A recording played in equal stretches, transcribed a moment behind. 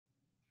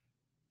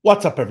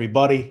What's up,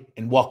 everybody,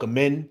 and welcome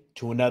in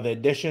to another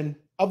edition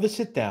of the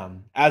Sit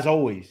Down. As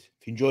always,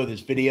 if you enjoy this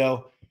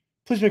video,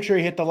 please make sure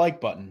you hit the like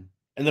button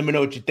and let me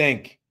know what you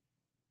think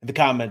in the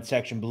comment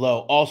section below.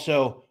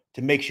 Also,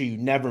 to make sure you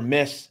never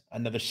miss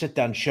another Sit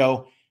Down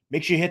show,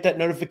 make sure you hit that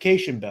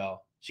notification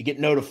bell so you get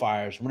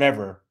notifiers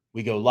whenever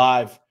we go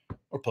live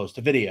or post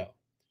a video.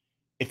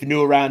 If you're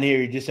new around here,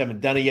 you just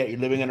haven't done it yet, you're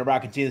living under a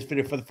rock and seeing this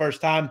video for the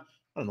first time,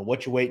 I don't know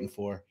what you're waiting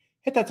for.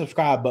 Hit that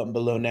subscribe button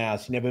below now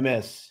so you never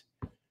miss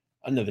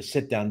another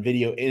sit down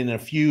video. In a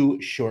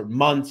few short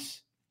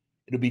months,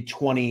 it'll be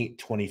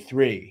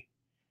 2023.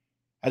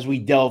 As we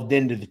delved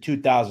into the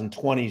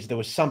 2020s, there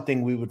was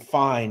something we would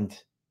find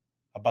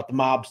about the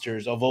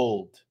mobsters of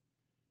old.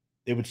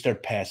 They would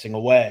start passing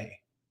away.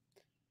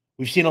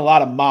 We've seen a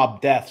lot of mob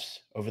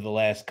deaths over the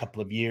last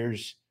couple of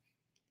years.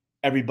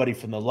 Everybody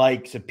from the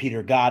likes of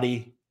Peter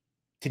Gotti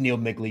to Neil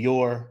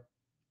Migliore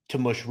to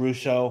Mush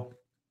Russo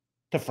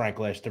to Frank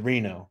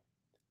Lastarino.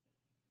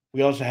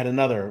 We also had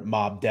another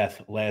mob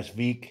death last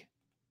week.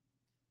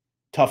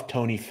 Tough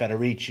Tony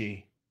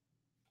Federici.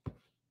 But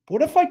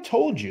what if I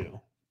told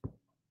you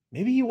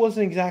maybe he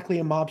wasn't exactly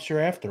a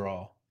mobster after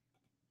all?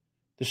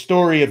 The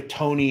story of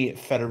Tony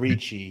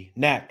Federici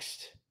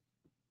next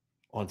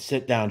on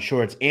Sit Down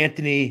Shorts.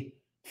 Anthony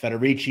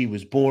Federici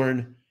was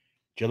born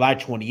July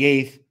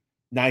 28th,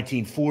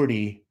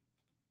 1940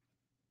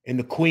 in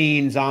the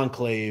Queens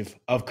enclave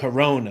of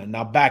Corona.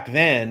 Now, back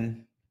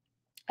then,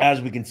 as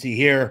we can see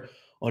here,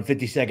 on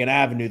 52nd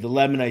Avenue, the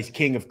Lemonized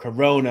King of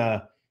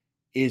Corona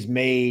is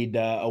made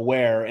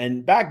aware.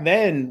 And back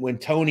then, when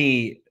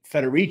Tony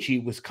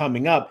Federici was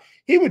coming up,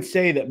 he would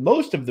say that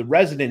most of the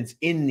residents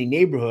in the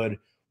neighborhood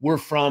were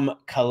from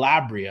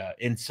Calabria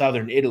in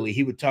southern Italy.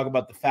 He would talk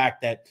about the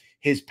fact that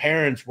his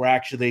parents were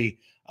actually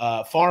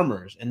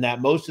farmers and that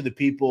most of the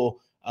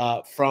people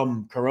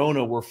from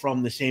Corona were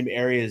from the same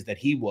areas that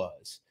he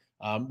was,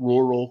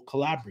 rural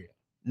Calabria.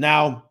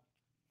 Now,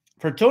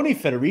 for Tony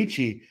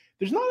Federici,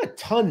 there's not a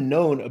ton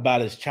known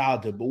about his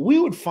childhood, but we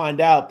would find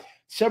out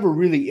several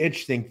really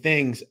interesting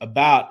things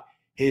about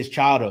his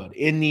childhood.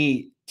 In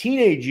the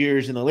teenage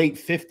years, in the late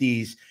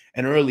 50s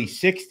and early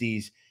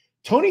 60s,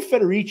 Tony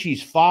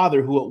Federici's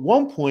father, who at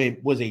one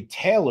point was a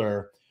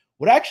tailor,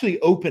 would actually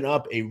open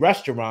up a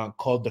restaurant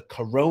called the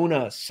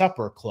Corona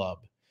Supper Club.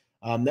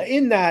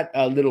 In that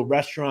little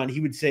restaurant, he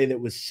would say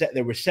that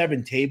there were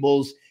 7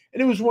 tables,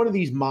 and it was one of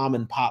these mom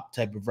and pop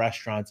type of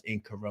restaurants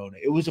in Corona.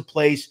 It was a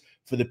place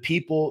for the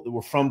people that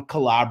were from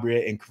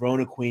Calabria and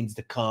Corona, Queens,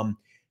 to come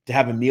to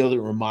have a meal that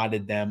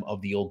reminded them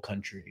of the old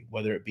country,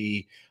 whether it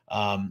be,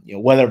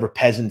 whatever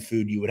peasant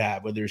food you would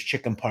have, whether it's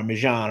chicken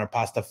parmesan or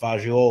pasta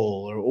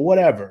fagioli or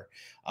whatever.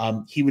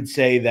 He would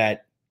say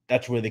that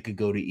that's where they could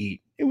go to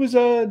eat. It was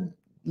a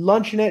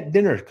luncheonette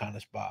dinner kind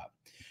of spot.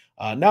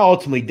 Now,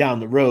 ultimately, down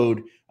the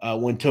road,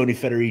 when Tony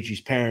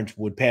Federici's parents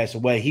would pass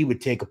away, he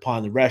would take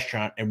upon the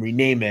restaurant and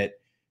rename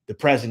it the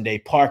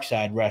present-day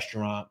Parkside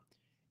Restaurant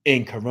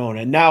in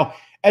Corona. Now,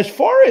 as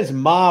far as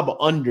mob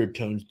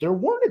undertones, there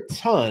weren't a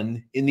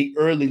ton in the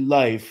early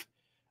life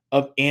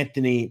of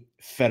Anthony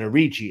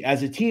Federici.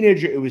 As a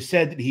teenager, it was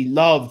said that he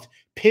loved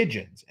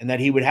pigeons and that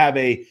he would have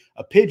a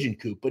pigeon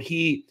coop, but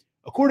he,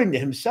 according to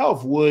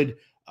himself, would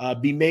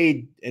be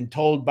made and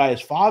told by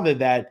his father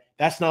that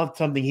that's not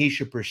something he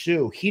should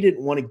pursue. He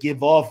didn't want to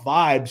give off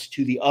vibes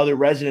to the other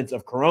residents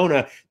of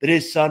Corona that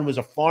his son was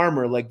a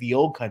farmer like the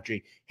old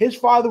country. His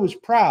father was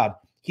proud.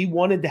 He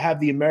wanted to have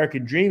the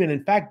American dream and,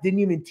 in fact,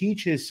 didn't even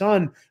teach his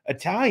son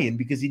Italian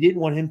because he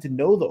didn't want him to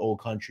know the old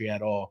country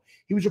at all.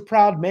 He was a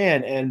proud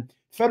man, and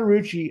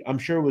Federici, I'm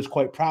sure, was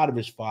quite proud of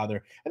his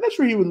father, and that's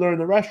where he would learn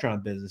the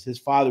restaurant business. His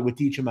father would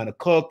teach him how to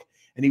cook,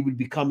 and he would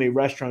become a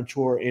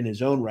restaurateur in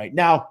his own right.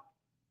 Now,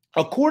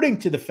 according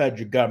to the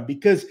federal government,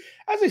 because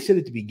as I said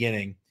at the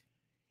beginning,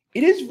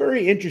 it is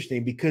very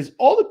interesting because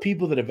all the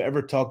people that I've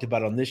ever talked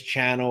about on this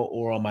channel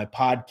or on my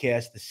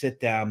podcast, The Sit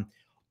Down,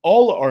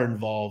 all are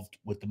involved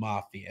with the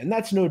mafia. And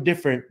that's no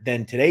different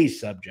than today's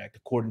subject.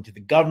 According to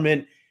the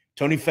government,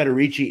 Tony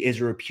Federici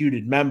is a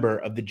reputed member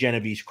of the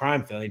Genovese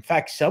Crime Family. In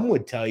fact, some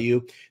would tell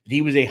you that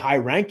he was a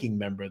high-ranking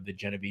member of the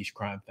Genovese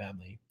Crime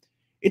Family.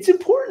 It's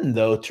important,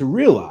 though, to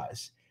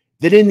realize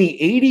that in the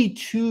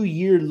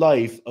 82-year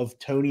life of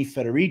Tony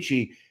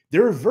Federici,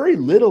 there are very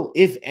little,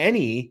 if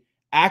any,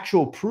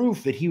 actual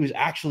proof that he was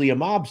actually a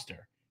mobster.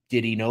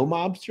 Did he know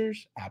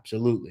mobsters?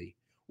 Absolutely.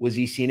 Was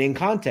he seen in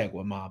contact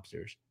with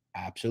mobsters?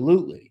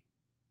 Absolutely.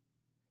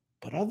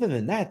 But other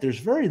than that, there's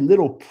very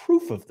little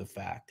proof of the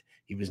fact.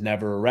 He was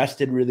never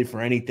arrested really for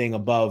anything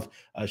above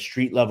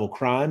street level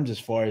crimes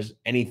as far as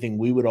anything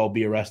we would all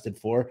be arrested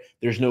for.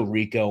 There's no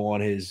RICO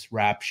on his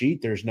rap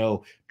sheet. There's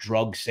no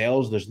drug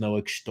sales. There's no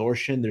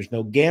extortion. There's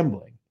no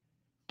gambling.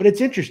 But it's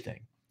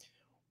interesting.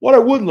 What I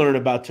would learn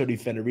about Tony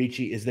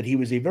Federici is that he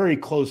was a very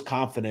close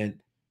confidant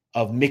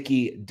of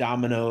Mickey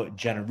Domino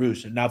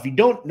Generuso. Now, if you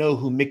don't know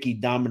who Mickey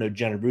Domino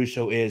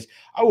Generuso is,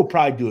 I will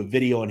probably do a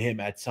video on him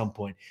at some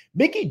point.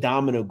 Mickey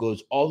Domino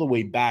goes all the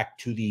way back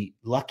to the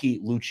Lucky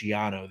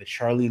Luciano, the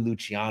Charlie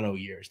Luciano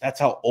years.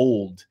 That's how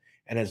old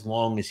and as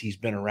long as he's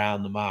been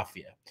around the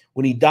mafia.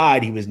 When he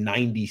died, he was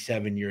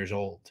 97 years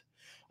old.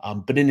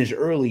 But in his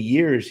early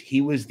years,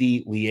 he was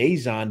the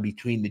liaison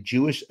between the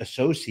Jewish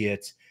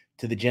associates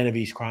to the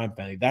Genovese crime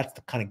family. That's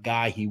the kind of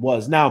guy he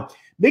was. Now,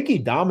 Mickey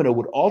Domino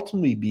would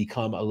ultimately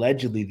become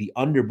allegedly the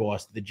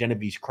underboss of the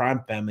Genovese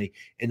crime family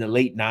in the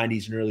late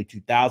 90s and early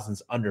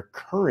 2000s under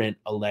current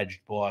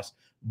alleged boss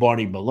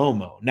Barney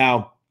Malomo.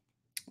 Now,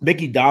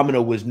 Mickey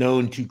Domino was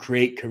known to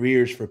create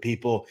careers for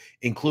people,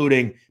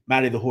 including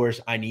Matty the Horse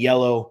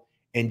Aniello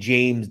and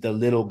James the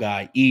Little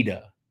Guy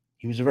Ida.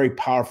 He was a very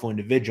powerful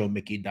individual,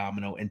 Mickey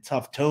Domino, and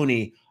Tough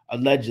Tony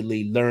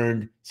allegedly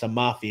learned some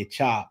mafia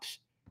chops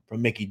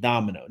from Mickey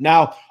Domino.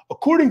 Now,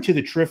 according to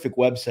the terrific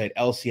website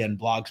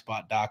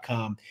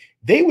lcnblogspot.com,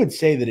 they would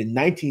say that in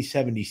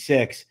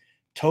 1976,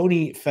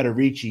 Tony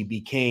Federici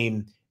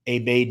became a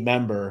made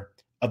member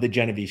of the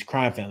Genovese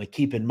crime family.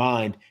 Keep in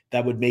mind,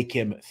 that would make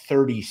him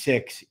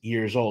 36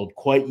 years old,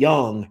 quite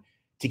young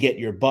to get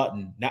your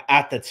button. Now,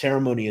 at that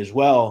ceremony as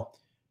well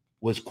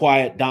was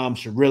Quiet Dom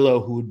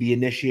Cirillo, who would be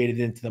initiated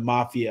into the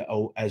mafia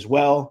as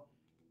well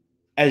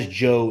as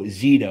Joe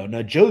Zito.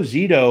 Now, Joe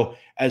Zito,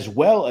 as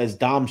well as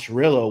Dom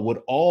Cirillo,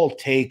 would all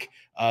take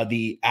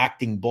the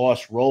acting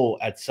boss role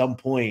at some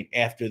point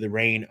after the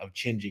reign of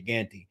Chin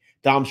Gigante.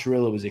 Dom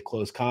Cirillo was a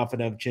close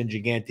confidant of Chin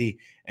Gigante,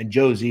 and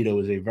Joe Zito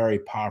was a very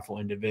powerful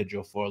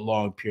individual for a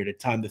long period of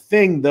time. The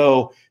thing,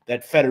 though,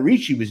 that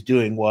Federici was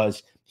doing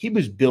was he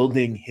was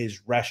building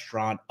his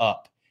restaurant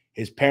up.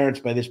 His parents,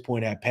 by this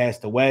point, had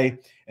passed away,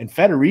 and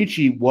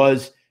Federici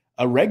was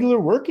a regular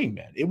working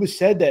man. It was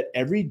said that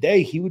every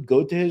day he would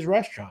go to his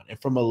restaurant,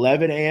 and from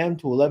 11 a.m.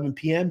 to 11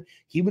 p.m.,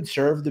 he would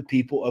serve the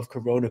people of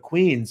Corona,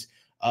 Queens,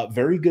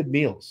 very good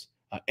meals.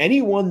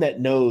 Anyone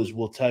that knows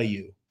will tell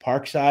you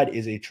Parkside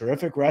is a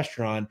terrific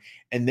restaurant,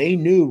 and they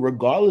knew,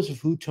 regardless of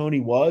who Tony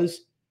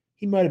was,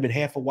 he might have been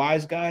half a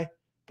wise guy,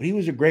 but he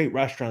was a great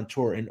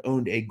restaurateur and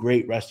owned a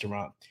great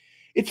restaurant.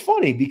 It's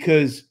funny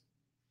because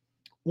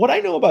what I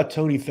know about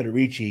Tony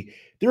Federici,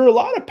 there are a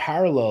lot of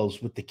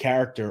parallels with the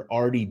character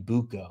Artie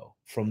Bucco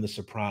from The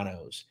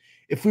Sopranos.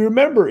 If we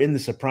remember in The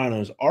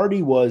Sopranos,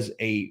 Artie was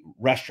a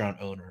restaurant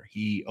owner.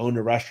 He owned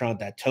a restaurant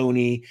that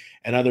Tony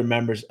and other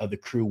members of the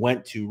crew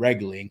went to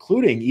regularly,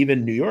 including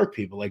even New York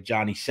people like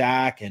Johnny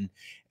Sack and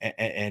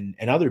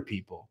other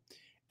people.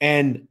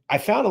 And I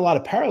found a lot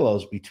of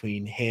parallels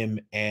between him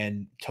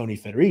and Tony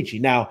Federici.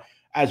 Now,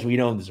 as we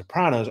know in The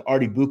Sopranos,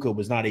 Artie Bucco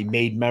was not a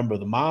made member of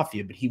the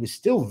mafia, but he was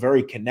still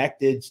very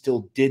connected,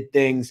 still did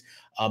things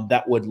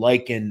that would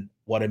liken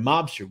what a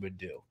mobster would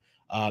do.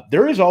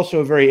 There is also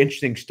a very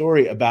interesting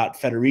story about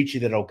Federici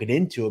that I'll get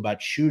into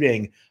about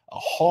shooting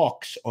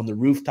hawks on the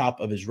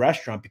rooftop of his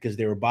restaurant because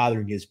they were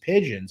bothering his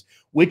pigeons,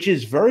 which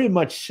is very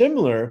much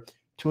similar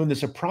to in The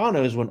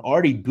Sopranos when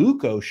Artie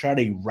Bucco shot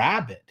a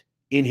rabbit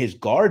in his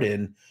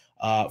garden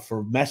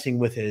for messing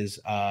with his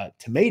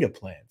tomato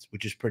plants,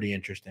 which is pretty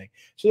interesting.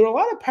 So there are a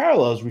lot of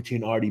parallels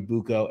between Artie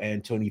Bucco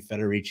and Tony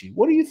Federici.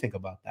 What do you think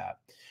about that?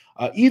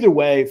 Either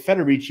way,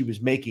 Federici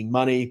was making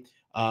money,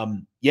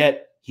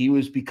 yet he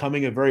was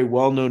becoming a very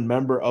well-known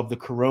member of the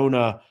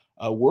Corona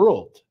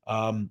world.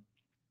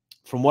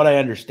 From what I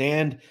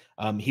understand,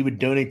 he would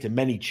donate to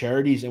many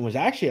charities and was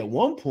actually at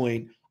one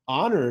point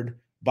honored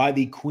by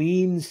the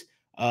Queens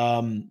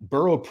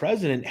borough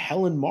president,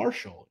 Helen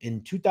Marshall.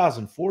 In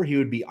 2004, he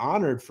would be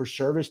honored for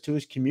service to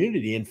his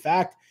community. In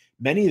fact,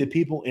 many of the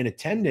people in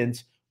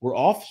attendance were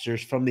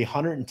officers from the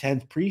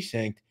 110th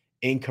precinct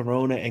in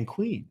Corona and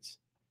Queens.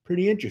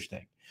 Pretty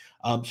interesting.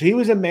 So he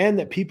was a man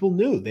that people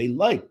knew, they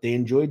liked, they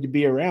enjoyed to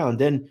be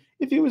around. And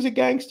if he was a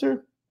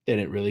gangster, they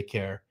didn't really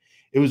care.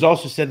 It was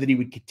also said that he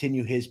would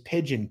continue his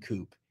pigeon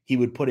coop. He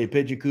would put a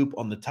pigeon coop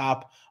on the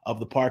top of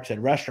the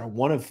Parkside restaurant.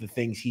 One of the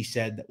things he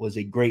said that was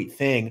a great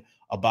thing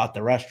about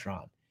the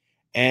restaurant.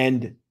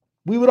 And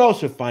we would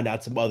also find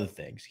out some other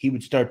things. He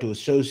would start to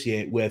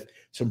associate with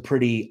some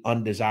pretty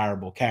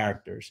undesirable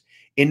characters.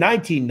 In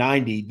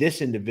 1990,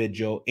 this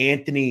individual,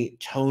 Anthony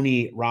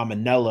Tony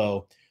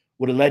Romanello,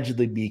 would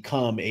allegedly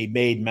become a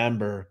made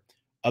member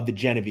of the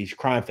Genovese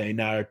crime family.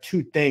 Now, there are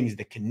two things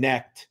that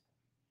connect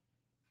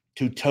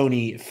to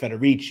Tony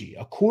Federici.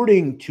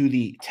 According to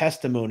the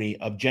testimony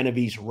of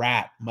Genovese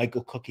rat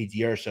Michael Cookie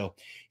D'Urso,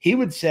 he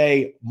would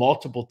say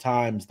multiple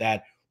times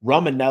that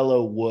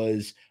Romanello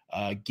was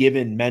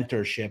given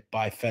mentorship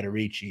by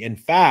Federici. In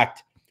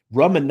fact,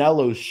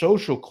 Romanello's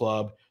social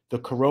club, the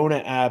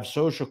Corona Ave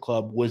Social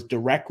Club, was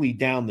directly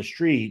down the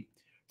street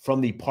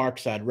from the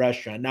Parkside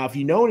restaurant. Now, if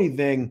you know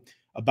anything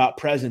about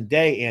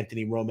present-day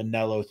Anthony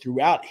Romanello,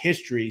 throughout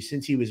history,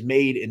 since he was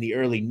made in the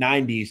early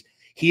 90s,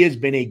 he has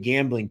been a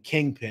gambling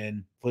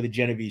kingpin for the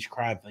Genovese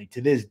crime family. To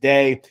this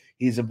day,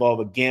 he's involved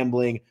with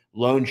gambling,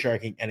 loan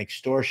sharking, and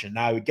extortion.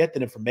 Now, I would get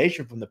that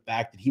information from the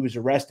fact that he was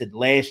arrested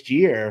last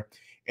year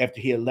after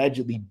he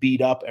allegedly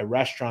beat up a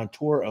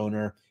restaurateur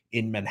owner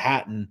in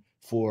Manhattan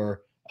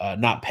for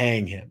not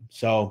paying him.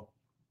 So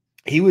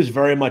he was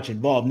very much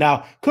involved.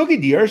 Now, Cookie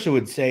D'Urso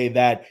would say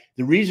that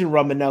the reason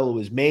Romanello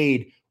was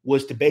made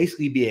was to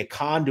basically be a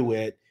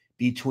conduit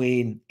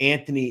between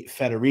Anthony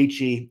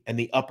Federici and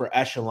the upper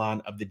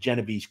echelon of the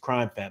Genovese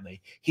crime family.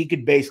 He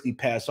could basically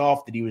pass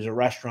off that he was a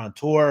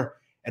restaurateur,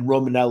 and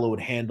Romanello would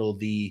handle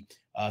the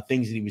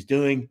things that he was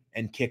doing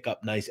and kick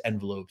up nice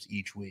envelopes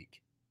each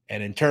week.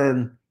 And in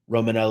turn,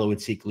 Romanello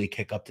would secretly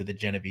kick up to the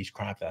Genovese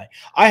crime family.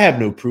 I have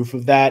no proof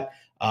of that.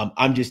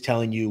 I'm just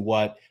telling you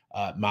what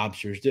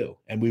mobsters do.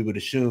 And we would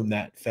assume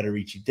that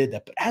Federici did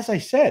that. But as I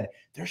said,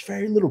 there's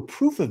very little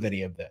proof of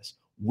any of this.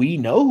 We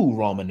know who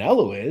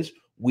Romanello is.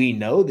 We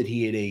know that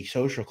he had a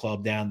social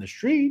club down the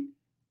street.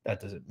 That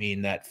doesn't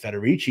mean that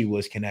Federici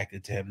was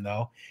connected to him,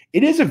 though.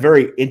 It is a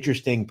very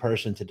interesting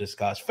person to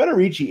discuss.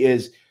 Federici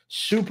is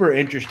super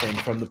interesting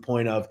from the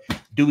point of,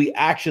 do we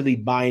actually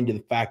buy into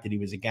the fact that he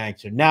was a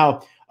gangster?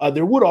 Now,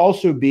 there would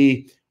also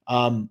be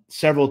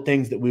several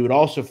things that we would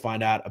also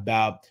find out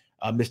about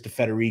Mr.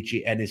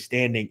 Federici and his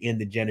standing in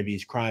the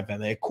Genovese crime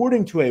family.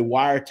 According to a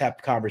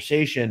wiretapped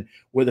conversation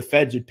where the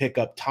feds would pick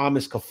up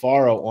Thomas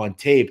Caffaro on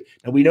tape.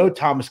 Now, we know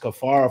Thomas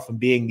Caffaro from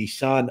being the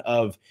son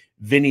of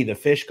Vinny the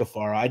Fish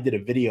Caffaro. I did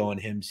a video on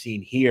him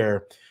seen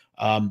here.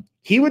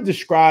 He would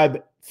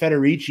describe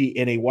Federici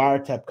in a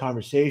wiretap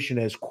conversation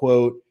as,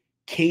 quote,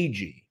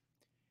 cagey,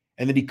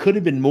 and that he could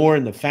have been more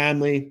in the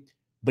family,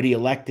 but he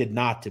elected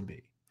not to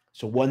be.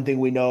 So one thing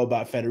we know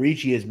about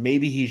Federici is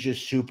maybe he's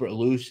just super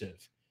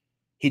elusive.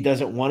 He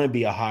doesn't want to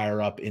be a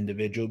higher up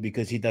individual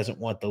because he doesn't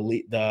want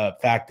the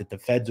fact that the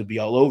feds will be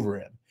all over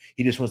him.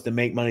 He just wants to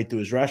make money through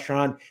his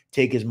restaurant,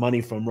 take his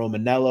money from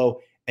Romanello,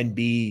 and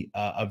be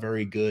a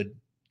very good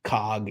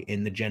cog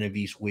in the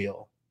Genovese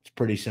wheel. It's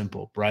pretty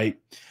simple, right?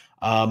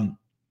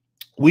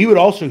 We would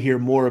also hear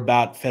more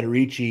about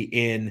Federici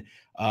in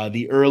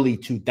the early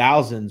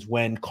 2000s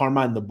when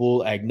Carmine the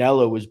Bull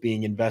Agnello was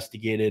being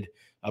investigated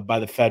by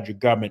the federal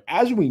government.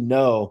 As we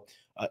know,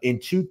 in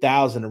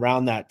 2000,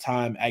 around that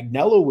time,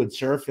 Agnello would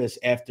surface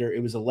after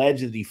it was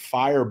alleged that he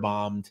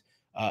firebombed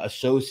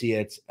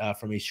associates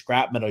from a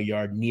scrap metal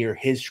yard near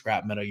his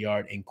scrap metal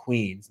yard in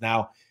Queens.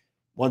 Now,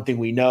 one thing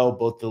we know,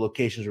 both the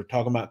locations we're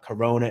talking about,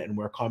 Corona and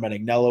where Carmine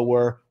Agnello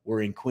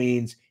were in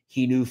Queens.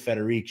 He knew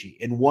Federici.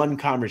 In one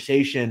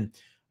conversation,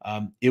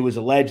 it was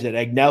alleged that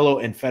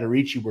Agnello and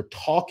Federici were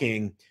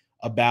talking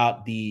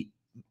about the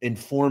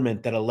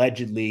informant that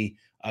allegedly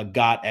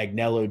got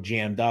Agnello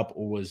jammed up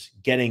or was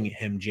getting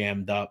him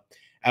jammed up.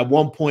 At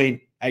one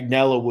point,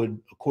 Agnello would,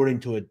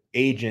 according to an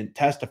agent,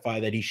 testify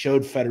that he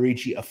showed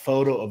Federici a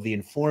photo of the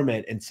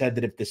informant and said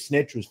that if the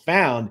snitch was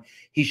found,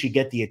 he should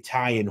get the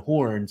Italian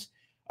horns,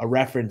 a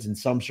reference in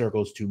some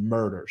circles to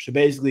murder. So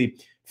basically,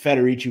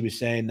 Federici was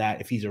saying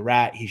that if he's a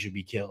rat, he should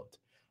be killed.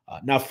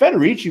 Now,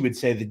 Federici would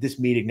say that this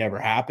meeting never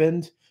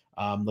happened,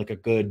 like a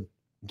good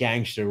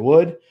gangster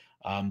would,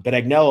 but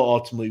Agnello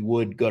ultimately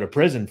would go to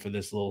prison for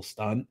this little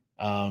stunt.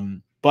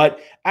 But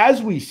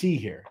as we see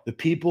here, the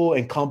people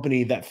and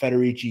company that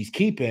Federici's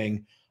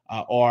keeping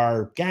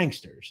are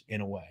gangsters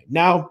in a way.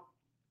 Now,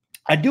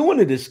 I do want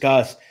to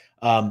discuss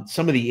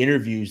some of the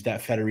interviews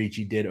that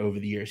Federici did over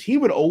the years. He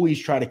would always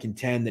try to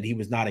contend that he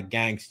was not a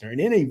gangster. And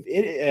in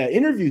an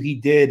interview he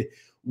did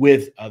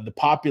with the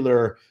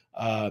popular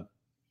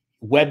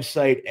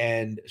website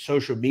and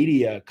social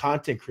media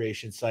content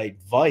creation site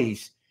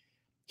Vice,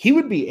 he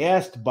would be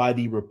asked by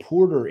the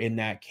reporter in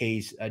that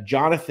case,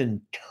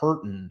 Jonathan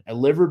Turton, a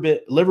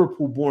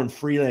Liverpool-born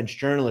freelance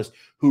journalist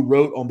who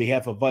wrote on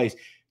behalf of Vice.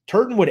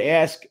 Turton would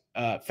ask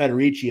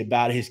Federici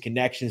about his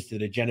connections to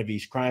the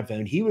Genovese crime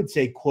family. And he would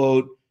say,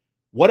 quote,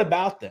 "What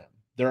about them?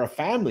 They're a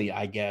family,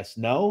 I guess.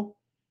 No?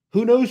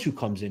 Who knows who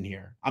comes in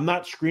here? I'm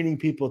not screening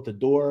people at the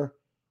door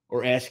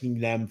or asking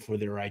them for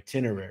their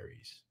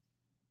itineraries."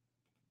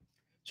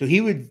 So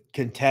he would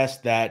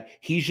contest that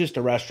he's just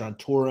a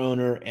restaurateur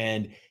owner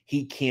and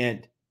he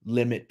can't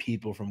limit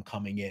people from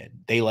coming in.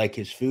 They like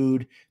his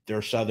food.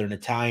 They're Southern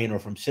Italian or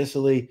from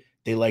Sicily.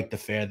 They like the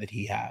fare that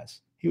he has.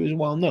 He was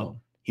well known.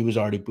 He was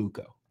Artie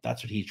Bucco.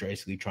 That's what he's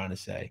basically trying to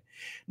say.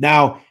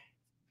 Now,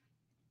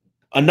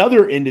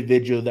 another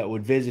individual that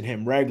would visit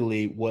him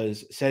regularly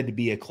was said to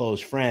be a close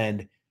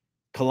friend,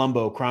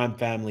 Colombo crime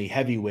family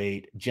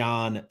heavyweight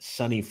John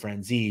Sonny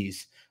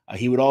Franzese.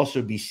 He would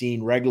also be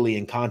seen regularly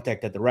in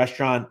contact at the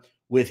restaurant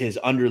with his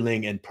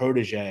underling and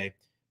protege,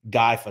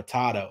 Guy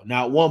Fatato.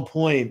 Now, at one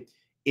point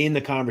in the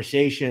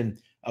conversation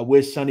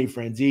with Sonny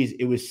Franzese,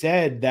 it was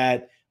said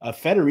that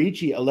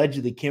Federici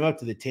allegedly came up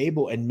to the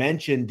table and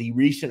mentioned the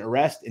recent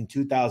arrest in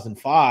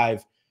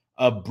 2005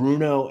 of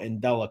Bruno and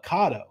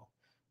Delicato.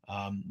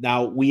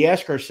 Now, we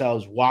ask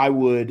ourselves, why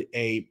would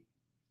a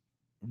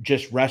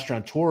just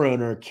restaurateur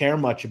owner care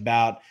much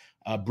about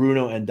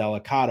Bruno and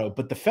Delicato?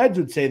 But the feds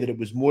would say that it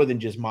was more than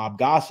just mob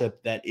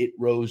gossip, that it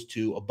rose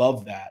to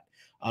above that.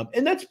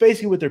 And that's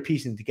basically what they're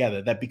piecing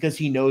together, that because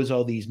he knows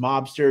all these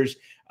mobsters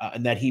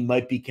and that he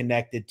might be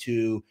connected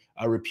to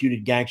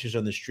reputed gangsters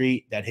on the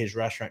street, that his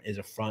restaurant is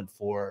a front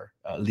for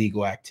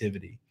legal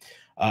activity.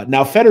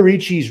 Now,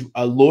 Federici's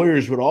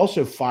lawyers would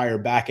also fire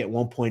back at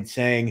one point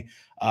saying,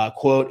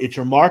 quote, "It's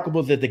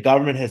remarkable that the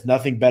government has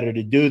nothing better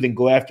to do than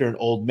go after an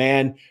old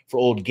man for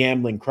old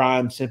gambling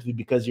crimes simply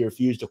because he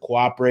refused to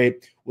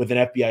cooperate with an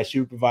FBI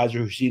supervisor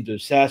who seems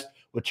obsessed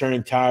with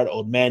turning tired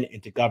old men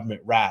into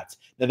government rats.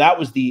 Now, that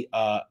was the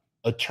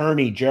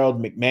attorney,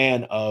 Gerald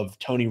McMahon, of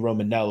Tony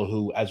Romanello,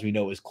 who, as we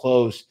know, is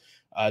close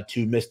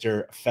to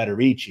Mr.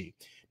 Federici.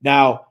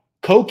 Now,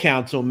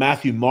 co-counsel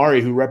Matthew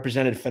Murray, who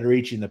represented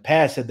Federici in the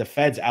past, said the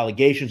Fed's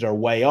allegations are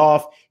way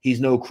off.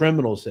 He's no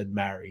criminal, said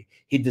Murray.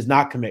 He does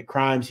not commit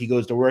crimes. He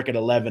goes to work at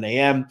 11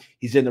 a.m.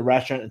 He's in the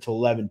restaurant until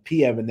 11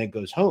 p.m. and then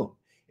goes home.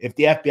 If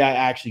the FBI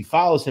actually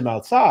follows him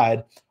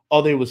outside,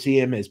 all they will see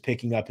him is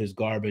picking up his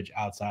garbage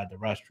outside the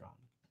restaurant.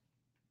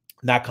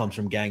 And that comes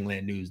from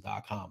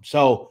ganglandnews.com.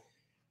 So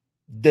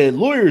the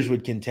lawyers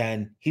would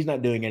contend he's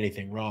not doing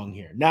anything wrong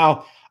here.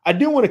 Now, I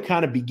do want to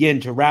kind of begin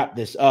to wrap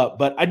this up,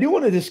 but I do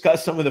want to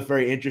discuss some of the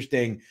very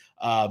interesting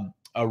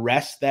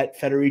arrests that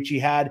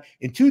Federici had.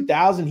 In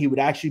 2000, he would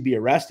actually be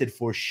arrested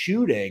for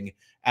shooting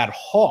at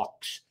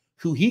hawks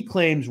who he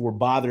claims were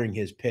bothering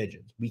his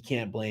pigeons. We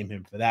can't blame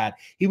him for that.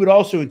 He would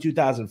also in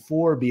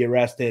 2004 be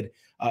arrested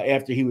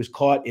after he was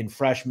caught in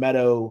Fresh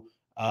Meadow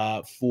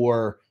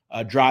for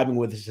driving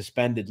with a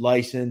suspended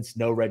license,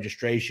 no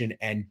registration,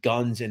 and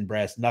guns and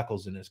brass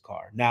knuckles in his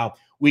car. Now,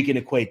 we can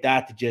equate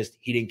that to just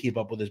he didn't keep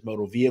up with his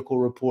motor vehicle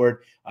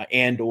report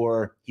and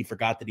or he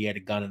forgot that he had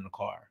a gun in the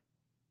car.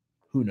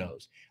 Who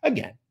knows?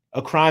 Again,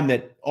 a crime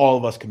that all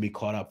of us can be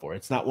caught up for.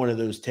 It's not one of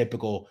those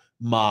typical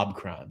mob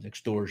crimes,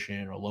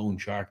 extortion or loan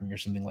sharking or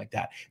something like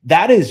that.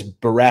 That is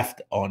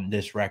bereft on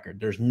this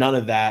record. There's none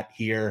of that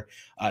here.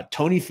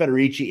 Tony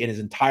Federici in his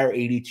entire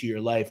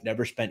 82-year life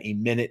never spent a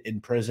minute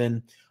in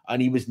prison,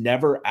 and he was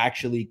never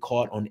actually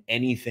caught on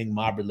anything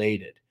mob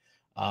related.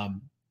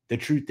 The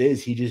truth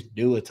is he just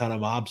knew a ton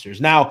of mobsters.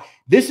 Now,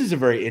 this is a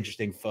very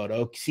interesting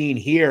photo. Seen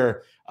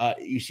here,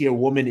 you see a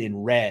woman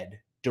in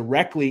red.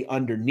 Directly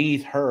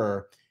underneath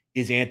her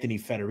is Anthony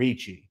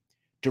Federici.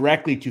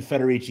 Directly to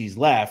Federici's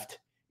left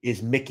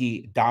is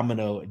Mickey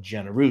Domino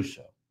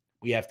Generuso.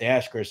 We have to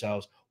ask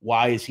ourselves,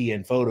 why is he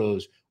in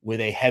photos with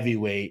a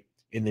heavyweight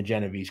in the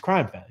Genovese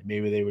crime family?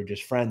 Maybe they were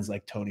just friends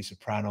like Tony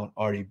Soprano and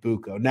Artie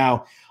Bucco.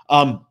 Now,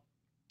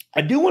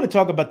 I do want to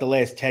talk about the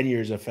last 10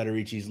 years of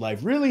Federici's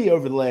life. Really,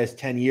 over the last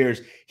 10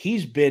 years,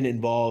 he's been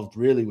involved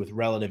really with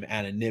relative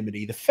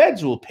anonymity. The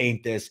feds will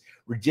paint this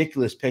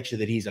ridiculous picture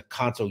that he's a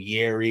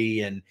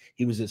consigliere and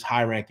he was this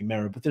high-ranking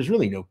member, but there's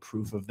really no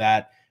proof of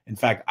that. In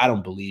fact, I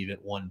don't believe it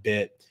one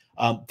bit.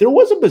 There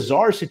was a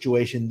bizarre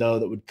situation, though,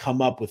 that would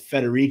come up with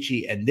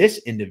Federici and this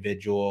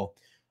individual,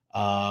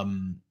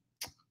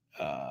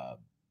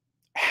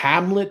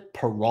 Hamlet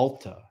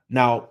Peralta.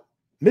 Now,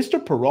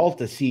 Mr.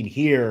 Peralta, seen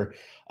here,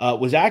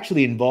 was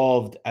actually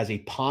involved as a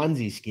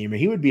Ponzi schemer.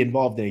 He would be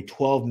involved in a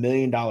 $12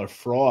 million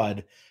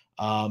fraud,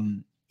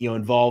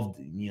 involved,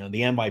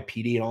 the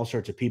NYPD and all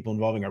sorts of people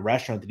involving a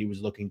restaurant that he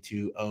was looking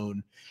to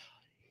own.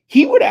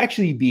 He would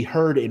actually be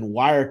heard in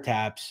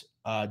wiretaps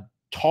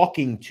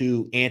talking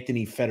to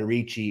Anthony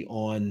Federici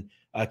on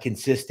a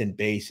consistent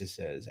basis.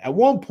 At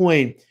one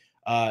point,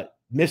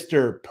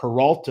 Mr.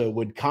 Peralta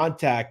would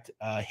contact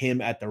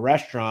him at the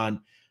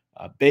restaurant,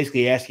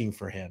 basically asking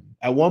for him.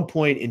 At one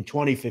point in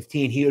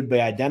 2015, he would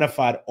be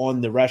identified on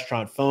the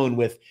restaurant phone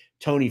with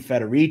Tony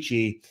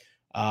Federici.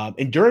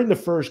 And during the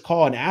first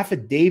call, an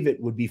affidavit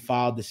would be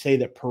filed to say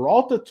that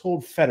Peralta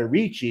told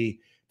Federici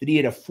that he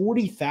had a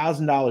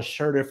 $40,000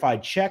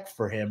 certified check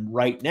for him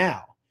right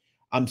now.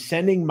 I'm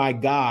sending my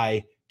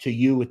guy to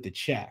you with the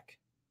check.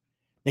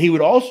 Now, he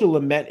would also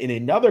lament in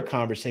another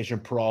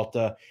conversation,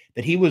 Peralta,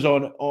 that he was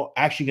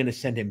actually going to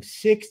send him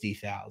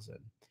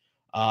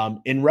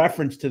 $60,000 in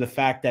reference to the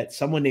fact that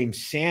someone named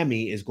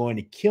Sammy is going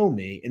to kill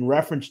me, in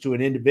reference to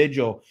an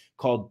individual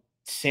called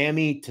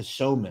Sammy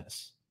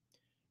Tassomis.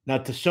 Now,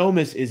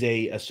 Tassomis is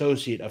an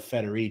associate of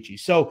Federici.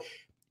 So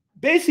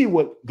basically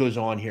what goes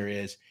on here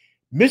is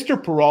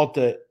Mr.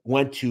 Peralta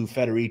went to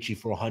Federici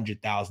for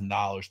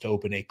 $100,000 to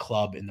open a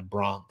club in the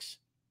Bronx.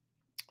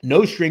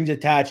 No strings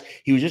attached.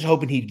 He was just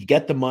hoping he'd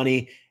get the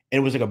money, and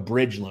it was like a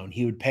bridge loan.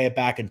 He would pay it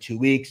back in 2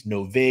 weeks.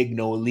 No VIG,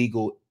 no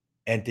illegal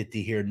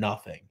entity here,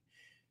 nothing.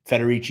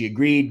 Federici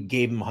agreed,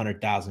 gave him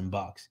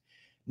 $100,000.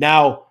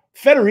 Now,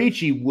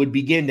 Federici would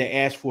begin to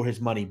ask for his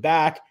money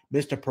back.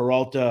 Mr.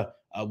 Peralta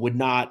would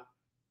not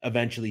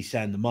eventually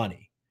send the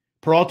money.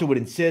 Peralta would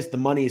insist the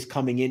money is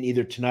coming in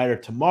either tonight or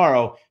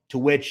tomorrow, to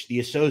which the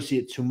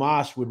associate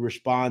Tomas would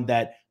respond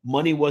that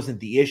money wasn't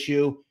the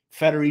issue.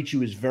 Federici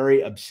was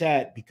very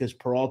upset because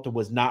Peralta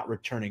was not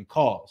returning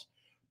calls.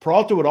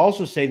 Peralta would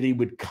also say that he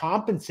would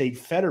compensate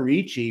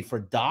Federici for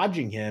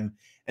dodging him,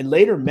 and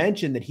later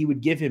mentioned that he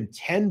would give him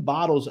 10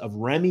 bottles of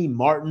Remy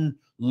Martin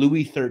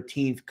Louis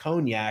XIII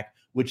cognac,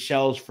 which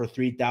sells for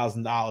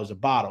 $3,000 a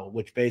bottle,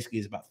 which basically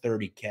is about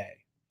 $30K.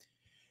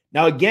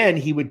 Now, again,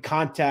 he would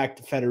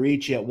contact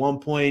Federici at one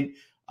point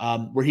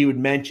where he would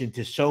mention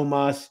to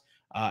Somas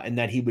and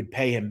that he would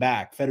pay him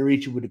back.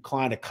 Federici would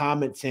decline a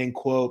comment saying,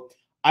 quote,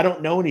 "I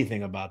don't know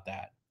anything about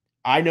that.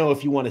 I know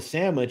if you want a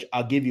sandwich,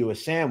 I'll give you a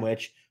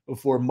sandwich,"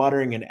 before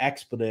muttering an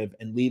expletive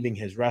and leaving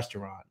his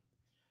restaurant.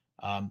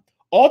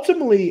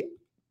 Ultimately,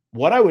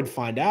 what I would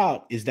find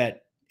out is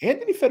that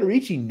Anthony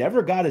Federici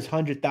never got his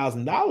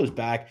 $100,000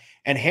 back,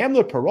 and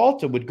Hamlet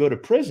Peralta would go to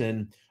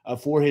prison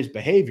for his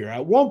behavior.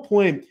 At one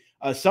point,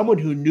 someone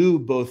who knew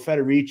both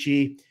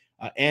Federici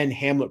and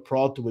Hamlet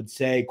Peralta would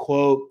say,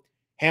 quote,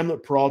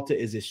 Hamlet Peralta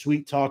is a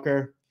sweet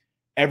talker.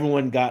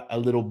 Everyone got a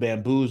little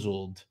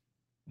bamboozled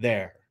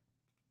there.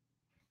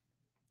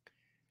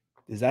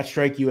 Does that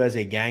strike you as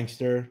a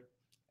gangster?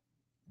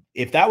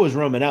 If that was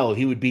Romanello,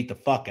 he would beat the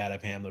fuck out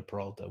of Hamlet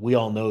Peralta. We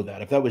all know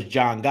that. If that was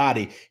John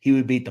Gotti, he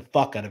would beat the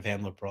fuck out of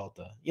Hamlet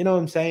Peralta. You know what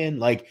I'm saying?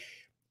 Like,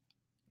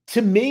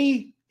 to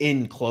me,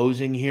 in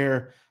closing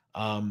here,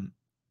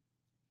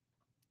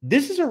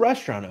 this is a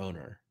restaurant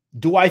owner.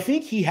 Do I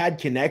think he had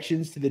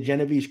connections to the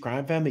Genovese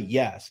crime family?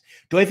 Yes.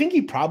 Do I think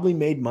he probably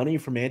made money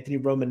from Anthony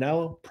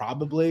Romanello?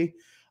 Probably.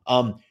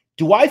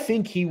 Do I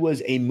think he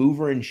was a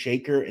mover and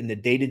shaker in the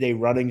day-to-day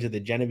runnings of the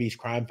Genovese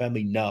crime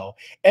family? No.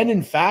 And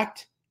in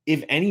fact,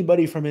 if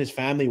anybody from his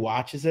family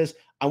watches this,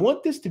 I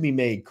want this to be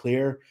made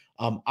clear.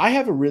 I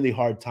have a really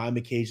hard time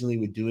occasionally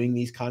with doing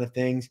these kind of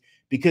things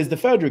because the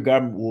federal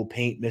government will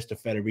paint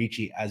Mr.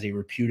 Federici as a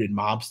reputed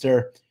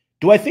mobster.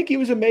 Do I think he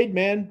was a made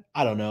man?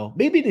 I don't know.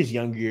 Maybe in his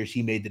younger years,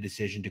 he made the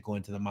decision to go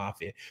into the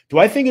mafia. Do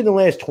I think in the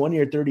last 20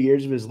 or 30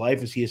 years of his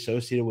life is he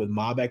associated with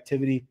mob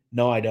activity?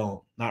 No, I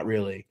don't. Not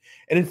really.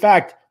 And in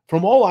fact,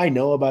 from all I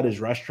know about his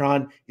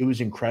restaurant, it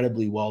was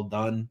incredibly well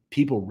done.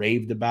 People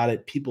raved about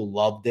it. People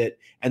loved it.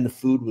 And the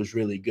food was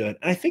really good.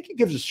 And I think it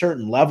gives a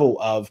certain level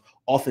of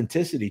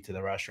authenticity to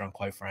the restaurant,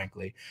 quite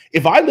frankly.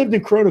 If I lived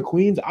in Corona,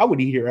 Queens, I would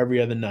eat here every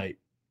other night.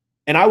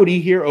 And I would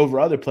eat here over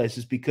other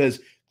places because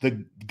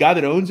the guy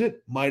that owns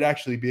it might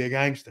actually be a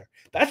gangster.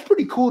 That's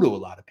pretty cool to a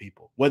lot of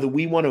people, whether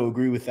we want to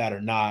agree with that or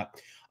not.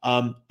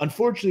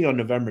 Unfortunately, on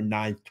November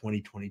 9th,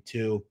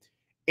 2022,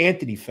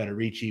 Anthony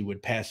Federici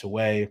would pass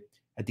away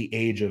at the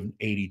age of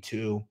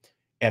 82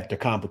 after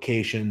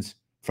complications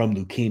from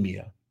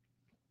leukemia.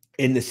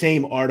 In the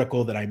same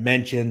article that I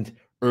mentioned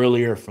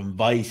earlier from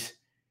Vice,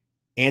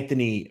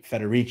 Anthony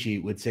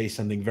Federici would say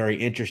something very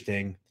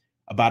interesting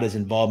about his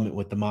involvement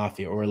with the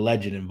mafia, or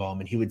alleged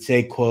involvement. He would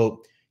say,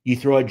 quote, you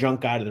throw a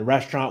drunk guy to the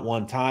restaurant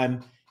one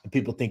time and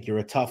people think you're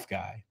a tough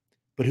guy,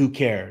 but who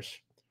cares?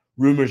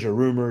 Rumors are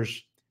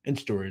rumors and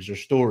stories are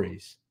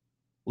stories.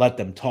 Let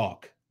them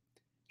talk.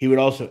 He would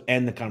also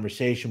end the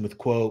conversation with,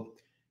 quote,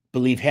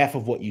 believe half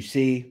of what you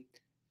see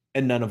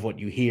and none of what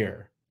you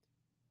hear.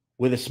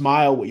 With a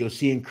smile, what you'll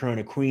see in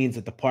Corona, Queens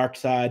at the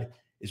Parkside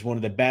is one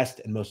of the best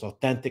and most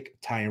authentic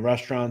Italian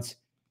restaurants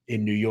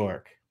in New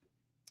York.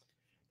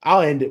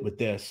 I'll end it with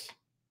this.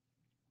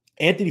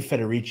 Anthony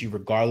Federici,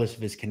 regardless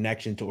of his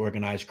connection to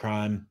organized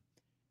crime,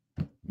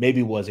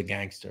 maybe was a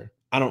gangster.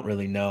 I don't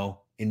really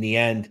know. In the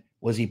end,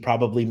 was he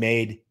probably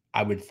made?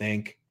 I would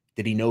think.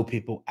 Did he know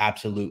people?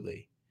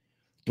 Absolutely.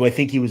 Do I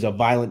think he was a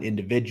violent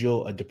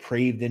individual, a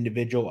depraved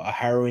individual, a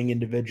harrowing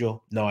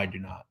individual? No, I do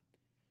not.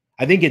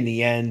 I think in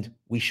the end,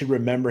 we should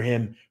remember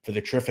him for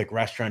the terrific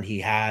restaurant he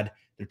had,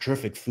 the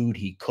terrific food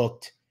he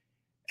cooked,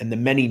 and the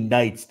many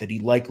nights that he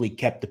likely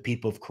kept the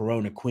people of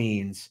Corona,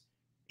 Queens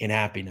in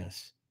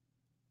happiness.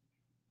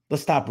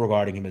 Let's stop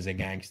regarding him as a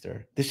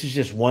gangster. This is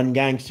just one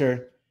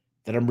gangster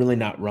that I'm really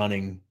not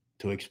running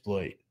to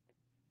exploit.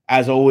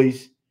 As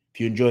always, if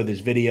you enjoyed this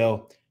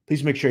video,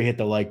 please make sure you hit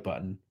the like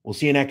button. We'll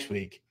see you next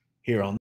week here on